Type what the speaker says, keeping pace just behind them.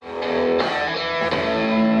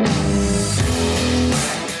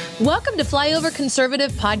Welcome to Flyover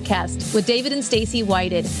Conservative Podcast with David and Stacy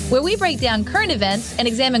Whited, where we break down current events and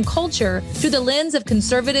examine culture through the lens of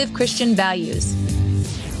conservative Christian values.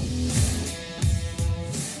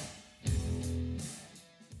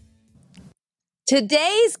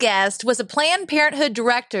 Today's guest was a Planned Parenthood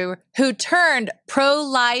director who turned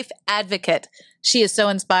pro-life advocate. She is so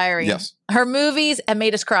inspiring. Yes. Her movies have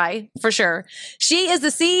made us cry, for sure. She is the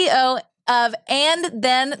CEO of And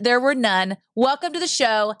Then There Were None. Welcome to the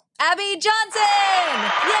show, Abby Johnson!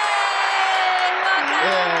 Yay!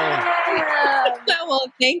 Welcome! Well,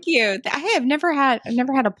 thank you. I've never had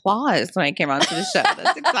applause when I came onto the show.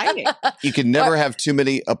 That's exciting. You can never have too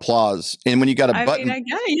many applause. And when you got a button.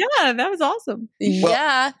 Yeah, that was awesome.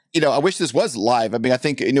 Well, yeah. I wish this was live. I mean, I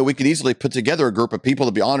think, we could easily put together a group of people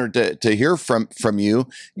to be honored to hear from you,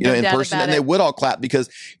 No in doubt person. about And it. they would all clap because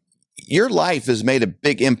your life has made a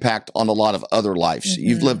big impact on a lot of other lives. Mm-hmm.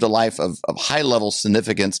 You've lived a life of high level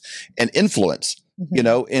significance and influence,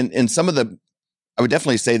 Mm-hmm. in some of the, I would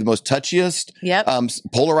definitely say the most touchiest, Yep.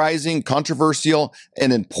 polarizing, controversial,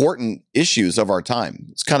 and important issues of our time.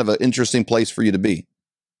 It's kind of an interesting place for you to be.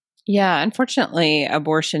 Yeah, unfortunately,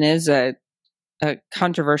 abortion is a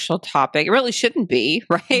controversial topic. It really shouldn't be,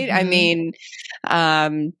 right? Mm-hmm. I mean,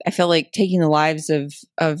 I feel like taking the lives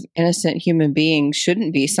of innocent human beings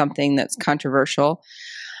shouldn't be something that's controversial.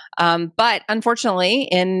 But unfortunately,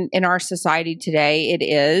 in our society today, it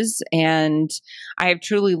is, and I have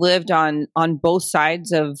truly lived on both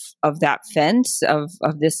sides of that fence of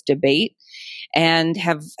this debate, and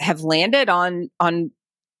have landed on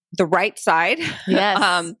the right side, Yes.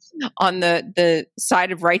 on the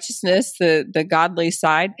side of righteousness, the godly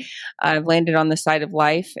side. I've landed on the side of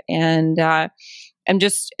life, and I'm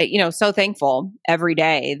just so thankful every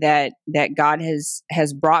day that God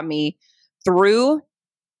has brought me through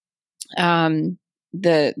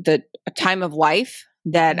the time of life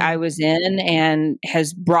that I was in, and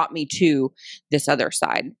has brought me to this other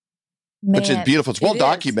side. Which is Man, beautiful. It's well it is.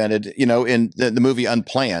 documented, in the movie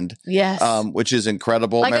Unplanned, Yes. which is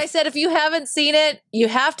incredible. Like I said, if you haven't seen it, you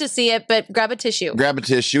have to see it, but grab a tissue. Grab a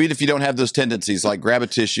tissue, even if you don't have those tendencies, like grab a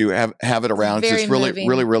tissue, have it around. 'Cause Very it's really, moving.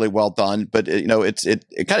 really, really well done. But it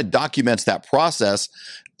kind of documents that process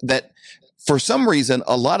that for some reason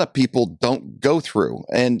a lot of people don't go through.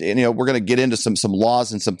 And we're going to get into some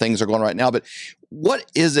laws and some things are going right now. But what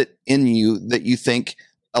is it in you that you think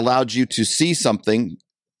allowed you to see something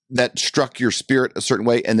that struck your spirit a certain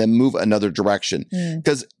way and then move another direction?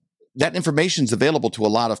 Because that information is available to a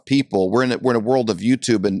lot of people. We're in a world of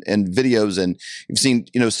YouTube and videos, and you've seen,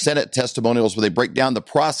 Senate testimonials where they break down the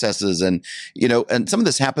processes, and, and some of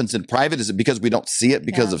this happens in private. Is it because we don't see it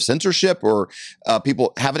because of censorship, or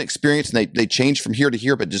people have an experience and they change from here to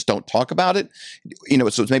here, but just don't talk about it?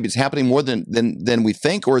 So maybe it's happening more than we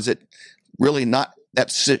think, or is it really not,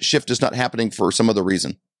 that shift is not happening for some other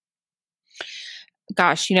reason?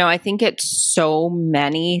 Gosh, I think it's so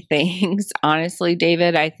many things, honestly,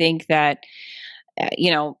 David. I think that,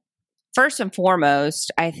 first and foremost,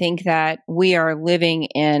 I think that we are living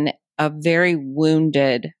in a very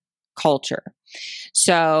wounded culture.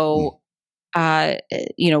 So, 1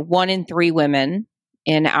 in 3 women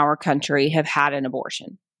in our country have had an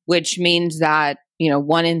abortion, which means that,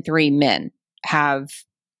 1 in 3 men have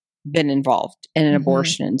been involved in an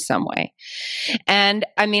abortion in some way. And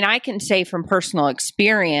I mean, I can say from personal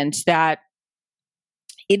experience that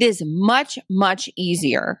it is much, much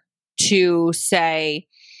easier to say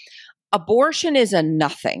abortion is a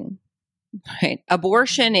nothing, right?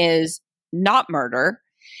 Abortion is not murder.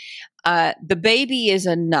 The baby is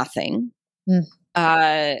a nothing.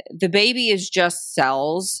 The baby is just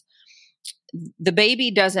cells. The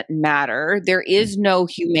baby doesn't matter. There is no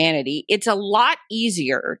humanity. It's a lot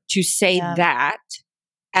easier to say that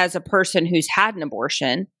as a person who's had an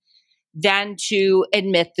abortion than to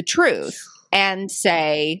admit the truth and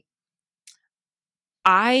say,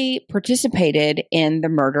 I participated in the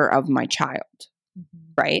murder of my child,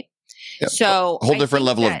 right? Yeah. So a whole different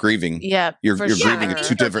level of grieving. Yeah. You're for grieving sure. in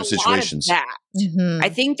two different situations. I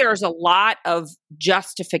think there's a lot of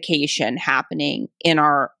justification happening in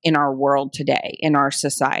our world today, in our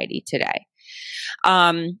society today.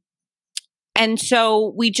 And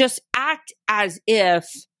so we just act as if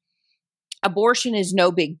abortion is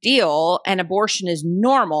no big deal and abortion is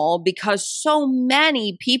normal because so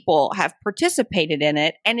many people have participated in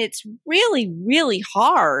it. And it's really, really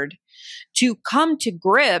hard to come to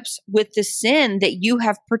grips with the sin that you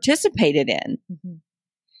have participated in.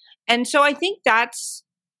 And so I think that's,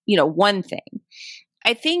 one thing.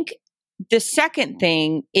 I think the second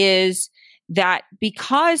thing is that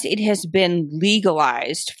because it has been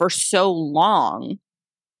legalized for so long,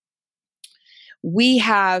 we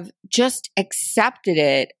have just accepted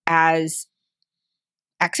it as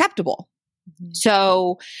acceptable.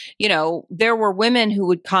 So, there were women who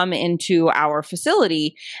would come into our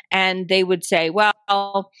facility and they would say, well,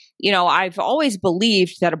 I've always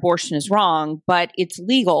believed that abortion is wrong, but it's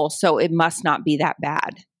legal, so it must not be that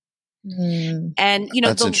bad. And,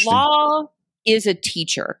 That's the law is a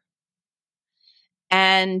teacher,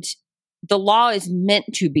 and the law is meant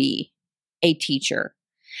to be a teacher.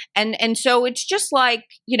 And so it's just like,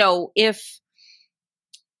 if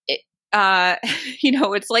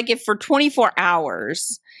it's like if for 24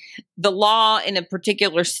 hours, the law in a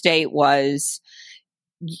particular state was,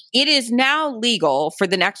 it is now legal for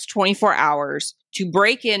the next 24 hours to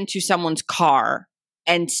break into someone's car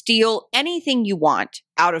and steal anything you want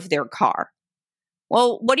out of their car.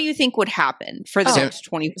 Well, what do you think would happen for the next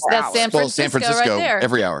 24 hours? San Francisco right there.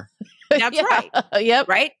 Every hour. That's right. Yep.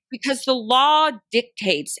 Right? Because the law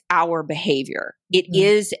dictates our behavior. It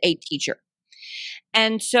is a teacher.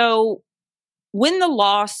 And so when the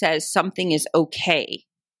law says something is okay,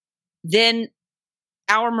 then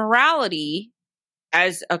our morality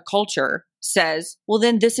as a culture says, well,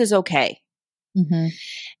 then this is okay. Mm-hmm.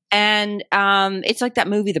 And it's like that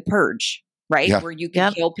movie, The Purge, right? Yeah. Where you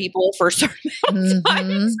can kill people for a certain amount of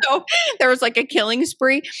time. So there was like a killing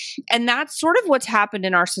spree. And that's sort of what's happened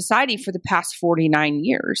in our society for the past 49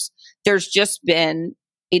 years.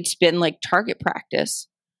 It's been like target practice.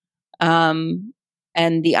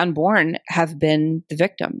 And the unborn have been the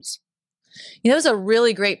victims. That was a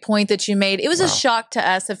really great point that you made. It was a shock to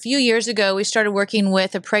us. A few years ago, we started working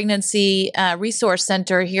with a pregnancy resource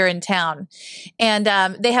center here in town, and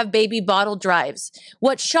they have baby bottle drives.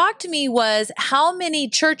 What shocked me was how many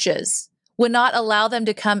churches would not allow them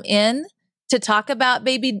to come in to talk about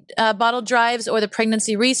baby bottle drives or the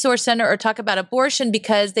pregnancy resource center or talk about abortion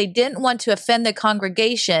because they didn't want to offend the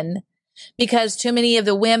congregation, because too many of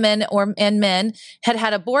the women and men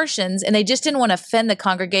had abortions and they just didn't want to offend the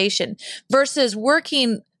congregation, versus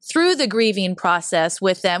working through the grieving process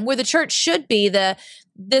with them, where the church should be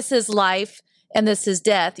this is life and this is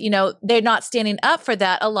death. They're not standing up for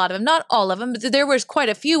that. A lot of them, not all of them, but there was quite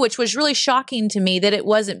a few, which was really shocking to me that it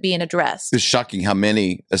wasn't being addressed. It's shocking how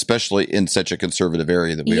many, especially in such a conservative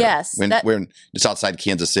area that we are. It's outside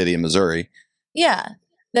Kansas City in Missouri. Yeah.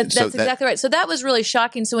 That's exactly right. So that was really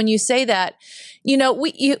shocking. So when you say that,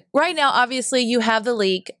 right now, obviously, you have the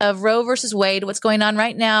leak of Roe versus Wade, what's going on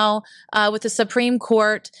right now with the Supreme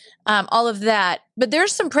Court, all of that. But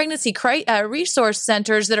there's some pregnancy resource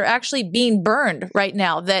centers that are actually being burned right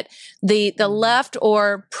now, that the left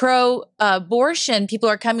or pro-abortion people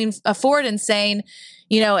are coming forward and saying,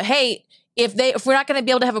 hey, if we're not going to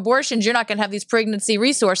be able to have abortions, you're not going to have these pregnancy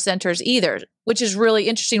resource centers either, which is really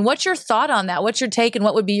interesting. What's your thought on that? What's your take, and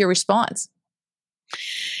what would be your response?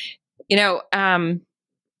 It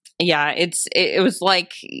was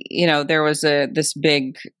like, there was this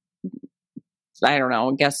big, I don't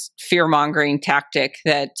know, I guess fear-mongering tactic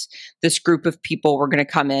that this group of people were going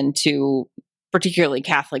to come into particularly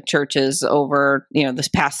Catholic churches over, this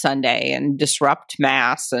past Sunday and disrupt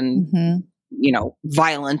mass, and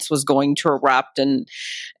violence was going to erupt, and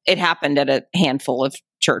it happened at a handful of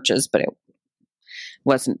churches, but it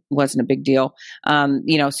wasn't a big deal.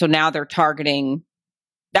 So now they're targeting,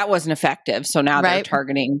 that wasn't effective. So now they're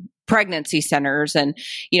targeting pregnancy centers, and,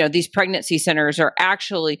 these pregnancy centers are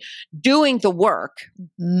actually doing the work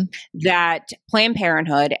that Planned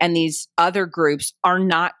Parenthood and these other groups are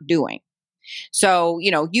not doing. So,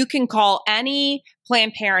 you can call any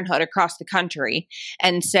Planned Parenthood across the country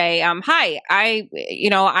and say, hi,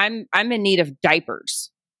 I'm in need of diapers.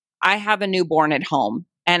 I have a newborn at home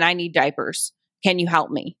and I need diapers. Can you help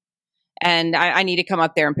me? And I need to come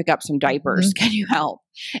up there and pick up some diapers. Can you help?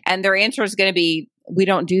 And their answer is going to be, we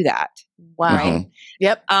don't do that. Wow. Right?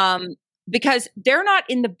 Yep. Because they're not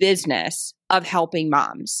in the business of helping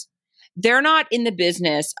moms. They're not in the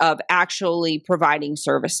business of actually providing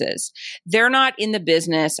services. They're not in the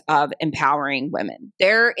business of empowering women.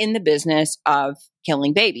 They're in the business of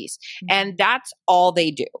killing babies. And that's all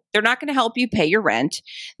they do. They're not going to help you pay your rent.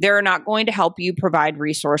 They're not going to help you provide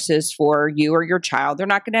resources for you or your child. They're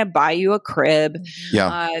not going to buy you a crib.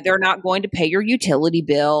 They're not going to pay your utility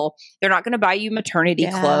bill. They're not going to buy you maternity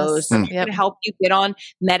clothes. They're not going to help you get on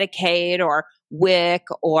Medicaid or WIC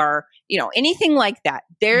or, anything like that.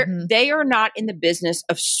 They are not in the business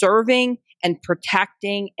of serving and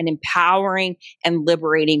protecting and empowering and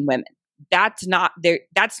liberating women. That's not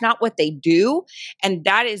what they do. And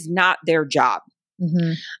that is not their job.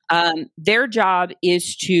 Their job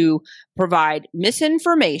is to provide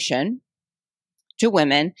misinformation, to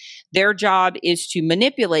women. Their job is to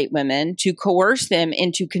manipulate women, to coerce them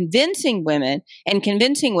into convincing women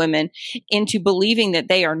into believing that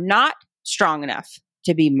they are not strong enough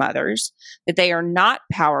to be mothers, that they are not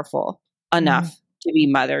powerful enough to be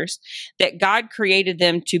mothers, that God created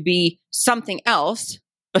them to be something else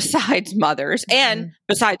besides mothers and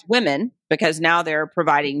besides women, because now they're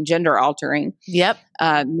providing gender altering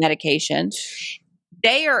medication.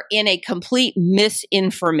 They are in a complete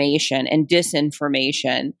misinformation and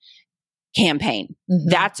disinformation campaign.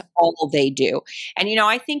 That's all they do. And,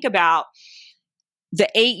 I think about the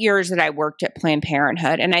 8 years that I worked at Planned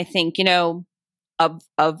Parenthood, and I think,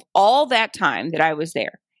 of all that time that I was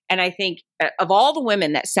there, and I think of all the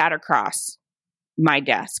women that sat across my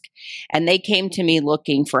desk and they came to me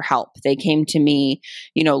looking for help. They came to me,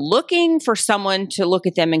 looking for someone to look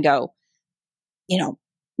at them and go,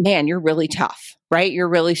 man, you're really tough, right? You're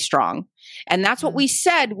really strong. And that's what we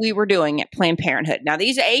said we were doing at Planned Parenthood. Now,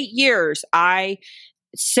 these 8 years, I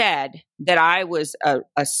said that I was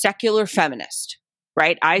a secular feminist,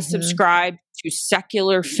 right? I subscribed to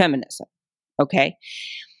secular feminism. Okay.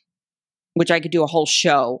 Which I could do a whole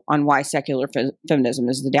show on why secular feminism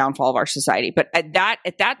is the downfall of our society. But at that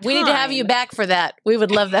time, we need to have you back for that. We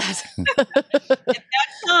would love that. At that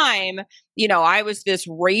time, I was this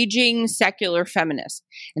raging secular feminist.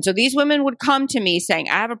 And so these women would come to me saying,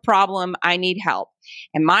 I have a problem. I need help.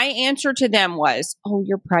 And my answer to them was, oh,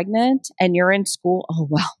 you're pregnant and you're in school. Oh,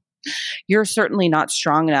 well, you're certainly not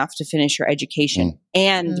strong enough to finish your education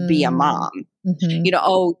and be a mom.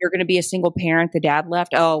 Oh, you're going to be a single parent. The dad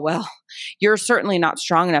left. Oh, well, you're certainly not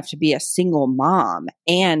strong enough to be a single mom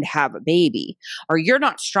and have a baby, or you're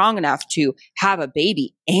not strong enough to have a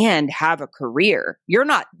baby and have a career. You're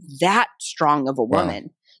not that strong of a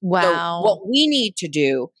woman. Wow. So what we need to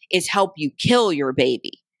do is help you kill your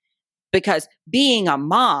baby, because being a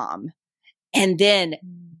mom and then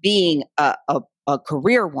being a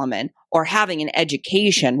career woman or having an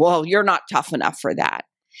education, well, you're not tough enough for that.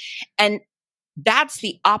 And that's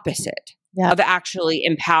the opposite of actually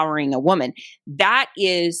empowering a woman.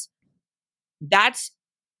 That's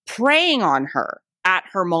preying on her at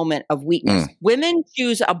her moment of weakness. Women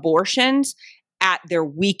choose abortions at their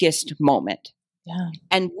weakest moment. Yeah.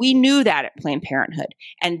 And we knew that at Planned Parenthood.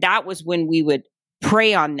 And that was when we would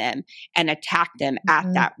prey on them and attack them at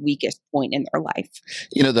that weakest point in their life.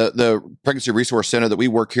 The Pregnancy Resource Center that we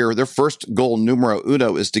work here, their first goal numero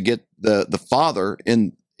uno is to get the father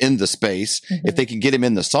in the space. If they can get him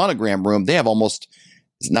in the sonogram room, they have almost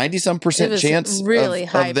 90% chance really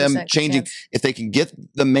of them changing. Chance. If they can get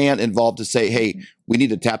the man involved to say, hey, we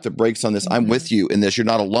need to tap the brakes on this. I'm with you in this. You're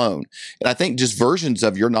not alone. And I think just versions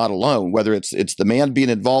of you're not alone, whether it's the man being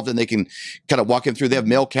involved and they can kind of walk him through. They have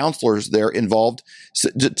male counselors there involved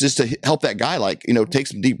just to help that guy, take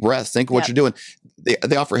some deep breaths, think of what you're doing.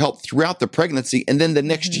 They offer help throughout the pregnancy. And then the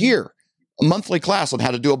next year, a monthly class on how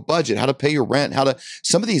to do a budget, how to pay your rent,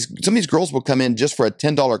 some of these girls will come in just for a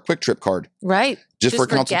 $10 quick trip card. Right. Just for a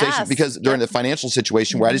consultation, gas. because during the financial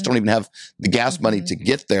situation where I just don't even have the gas money to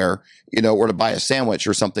get there, or to buy a sandwich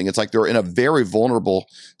or something. It's like they're in a very vulnerable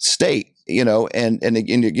state, and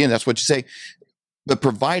again, that's what you say. But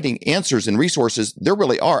providing answers and resources, there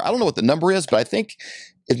really are. I don't know what the number is, but I think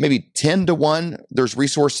it's maybe 10 to 1. There's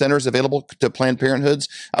resource centers available to Planned Parenthoods.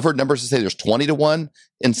 I've heard numbers that say there's 20 to 1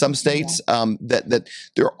 in some states, that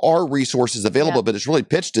there are resources available, but it's really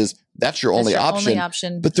pitched as that's your only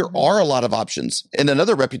option. But there are a lot of options. And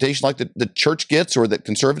another reputation like the church gets, or that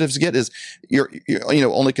conservatives get, is you're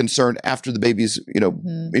only concerned after the baby's,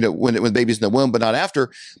 when the baby's in the womb, but not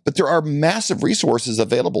after. But there are massive resources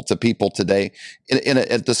available to people today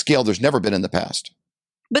at the scale there's never been in the past.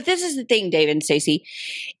 But this is the thing, David and Stacey,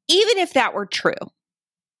 even if that were true,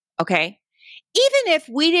 okay, even if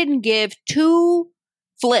we didn't give two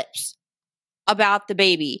flips about the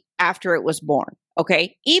baby after it was born,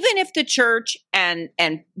 okay, even if the church and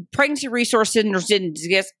pregnancy resource centers didn't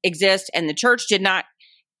exist and the church did not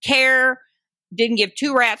care, didn't give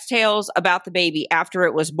two rat's tails about the baby after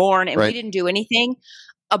it was born, and we didn't do anything,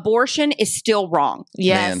 abortion is still wrong.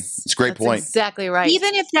 Yes. Man, it's a great point. Exactly right.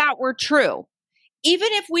 Even if that were true, even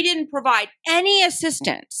if we didn't provide any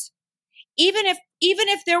assistance, even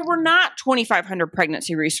if there were not 2,500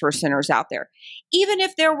 pregnancy resource centers out there, even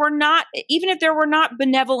if there were not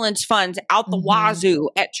benevolence funds out the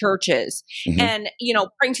wazoo at churches, and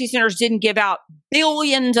pregnancy centers didn't give out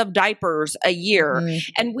billions of diapers a year,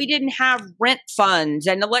 and we didn't have rent funds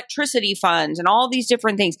and electricity funds and all these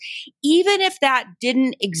different things, even if that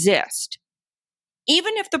didn't exist,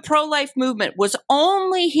 even if the pro-life movement was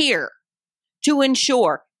only here to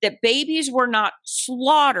ensure that babies were not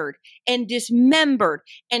slaughtered and dismembered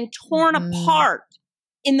and torn apart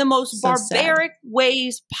in the most So sad. barbaric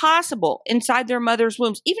ways possible inside their mother's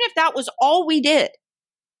wombs. Even if that was all we did,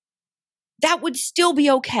 that would still be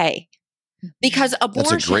okay, because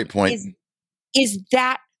abortion That's a great point. is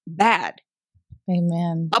that bad.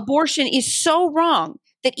 Amen. Abortion is so wrong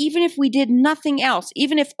that even if we did nothing else,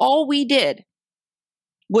 even if all we did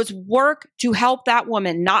was work to help that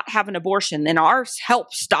woman not have an abortion, then our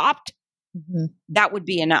help stopped, that would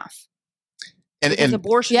be enough. Because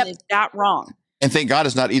abortion is that wrong. And thank God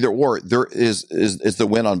it's not either or. There is the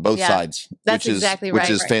win on both sides. That's exactly right. Which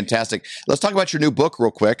is fantastic. Let's talk about your new book real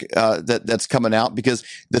quick that's coming out, because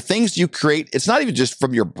the things you create, it's not even just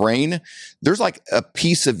from your brain. There's like a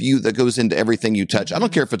piece of you that goes into everything you touch. I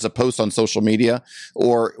don't care if it's a post on social media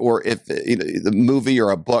or if the movie or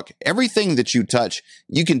a book. Everything that you touch,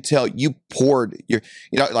 you can tell you poured your,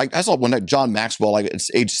 like I saw one John Maxwell, like at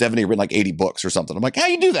age 70, written like 80 books or something. I'm like, how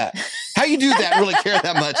you do that? How you do that? Really care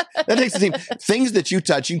that much? That takes the team. Things that you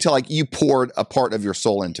touch, you can tell like you poured a part of your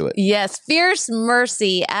soul into it. Yes. Fierce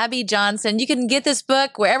Mercy, Abby Johnson. You can get this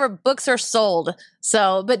book wherever books are sold.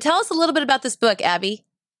 So, but tell us a little bit about this book, Abby.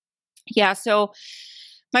 Yeah. So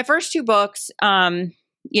my first two books,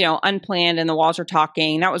 Unplanned and The Walls Are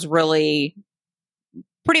Talking, that was really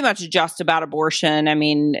pretty much just about abortion. I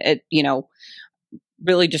mean, it,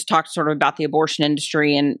 really just talked sort of about the abortion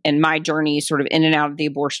industry and my journey sort of in and out of the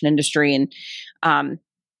abortion industry and,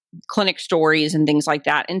 clinic stories and things like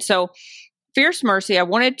that. And so Fierce Mercy, I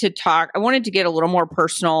wanted to get a little more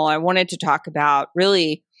personal. I wanted to talk about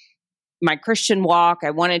really my Christian walk.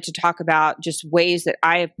 I wanted to talk about just ways that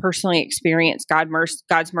I have personally experienced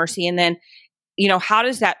God's mercy. And then, how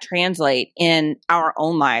does that translate in our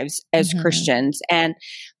own lives as Christians? And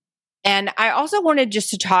I also wanted just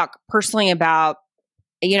to talk personally about,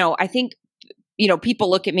 I think, people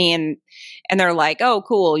look at me and they're like, oh,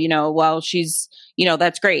 cool. Well, she's,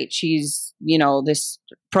 that's great. She's, this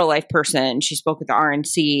pro-life person. She spoke at the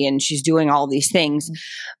RNC and she's doing all these things,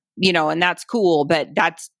 and that's cool, but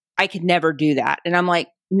I could never do that. And I'm like,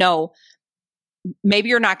 no, maybe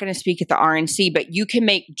you're not going to speak at the RNC, but you can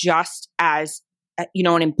make just as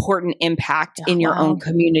an important impact in your own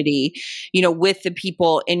community, with the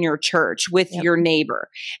people in your church, with your neighbor.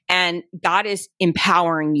 And God is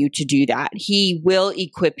empowering you to do that. He will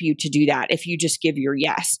equip you to do that if you just give your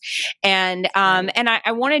yes. And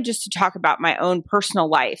I wanted just to talk about my own personal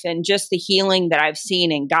life and just the healing that I've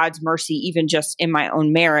seen in God's mercy, even just in my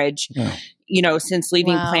own marriage, since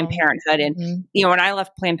leaving Planned Parenthood. And, when I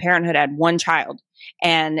left Planned Parenthood, I had one child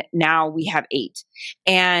and now we have 8.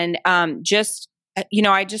 And I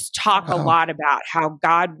just talk a lot about how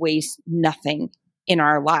God wastes nothing in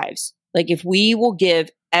our lives. Like if we will give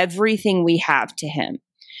everything we have to Him,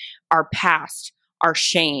 our past, our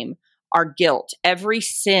shame, our guilt, every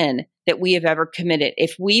sin that we have ever committed,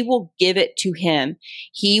 if we will give it to Him,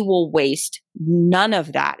 He will waste none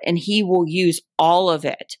of that and He will use all of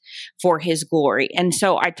it for His glory. And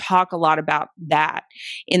so I talk a lot about that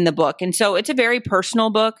in the book. And so it's a very personal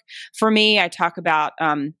book for me. I talk about,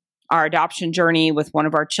 our adoption journey with one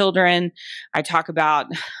of our children. I talk about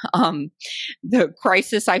the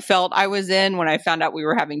crisis I felt I was in when I found out we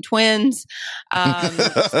were having twins. So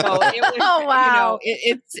it was, oh, wow.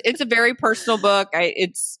 It's a very personal book.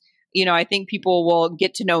 I think people will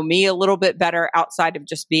get to know me a little bit better outside of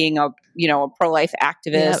just being a pro-life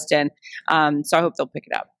activist. Yep. And so I hope they'll pick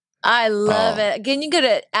it up. I love it. Again, you can go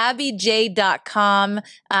to abbyj.com.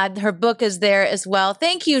 Her book is there as well.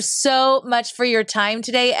 Thank you so much for your time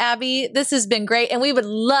today, Abby. This has been great. And we would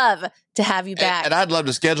love to have you back. And I'd love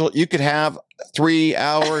to schedule. You could have 3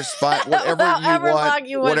 hours, 5, whatever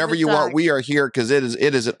you want. Whatever you want. We are here because it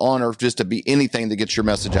is an honor just to be anything that gets your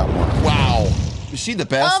message out more. Wow. Is she the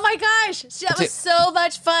best? Oh my gosh. That was so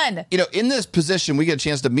much fun. In this position, we get a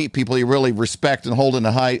chance to meet people you really respect and hold in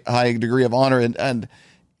a high degree of honor. And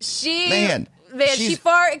she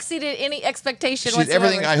far exceeded any expectation She's whatsoever.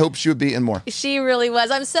 Everything I hoped she would be and more. She really was.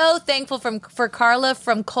 I'm so thankful for Carla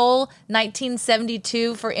from Cole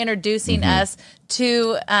 1972 for introducing us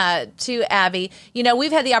to Abby.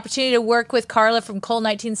 We've had the opportunity to work with Carla from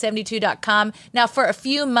Cole1972.com now for a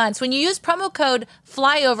few months. When you use promo code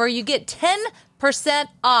FLYOVER, you get 10%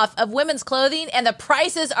 off of women's clothing, and the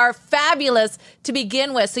prices are fabulous to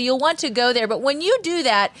begin with. So you'll want to go there. But when you do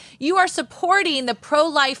that, you are supporting the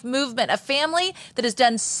pro-life movement, a family that has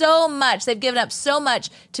done so much. They've given up so much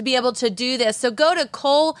to be able to do this. So go to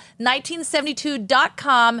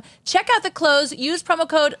Cole1972.com, check out the clothes, use promo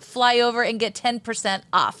code FLYOVER, and get 10%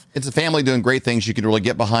 off. It's a family doing great things you can really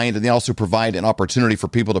get behind, and they also provide an opportunity for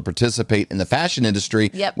people to participate in the fashion industry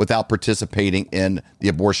without participating in the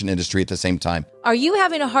abortion industry at the same time. Are you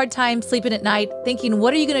having a hard time sleeping at night, thinking,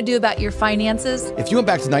 what are you going to do about your finances? If you went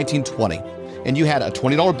back to 1920 and you had a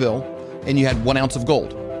 $20 bill and you had 1 ounce of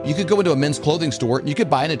gold, you could go into a men's clothing store and you could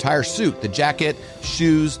buy an entire suit, the jacket,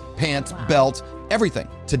 shoes, pants, belt, everything.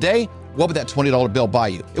 Today, what would that $20 bill buy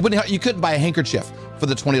you? You couldn't buy a handkerchief for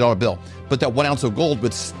the $20 bill, but that 1 ounce of gold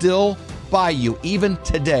would still buy you, even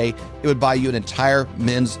today, it would buy you an entire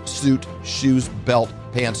men's suit, shoes, belt,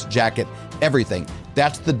 pants, jacket, everything.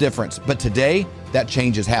 That's the difference. But today, that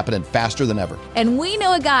change is happening faster than ever. And we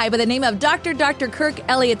know a guy by the name of Dr. Kirk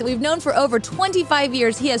Elliott that we've known for over 25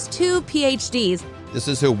 years. He has 2 PhDs. This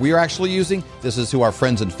is who we're actually using. This is who our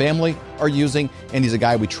friends and family are using. And he's a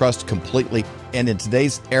guy we trust completely. And in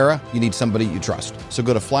today's era, you need somebody you trust. So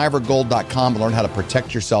go to flyovergold.com and learn how to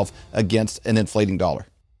protect yourself against an inflating dollar.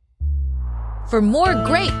 For more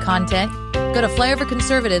great content, go to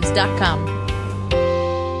flyoverconservatives.com.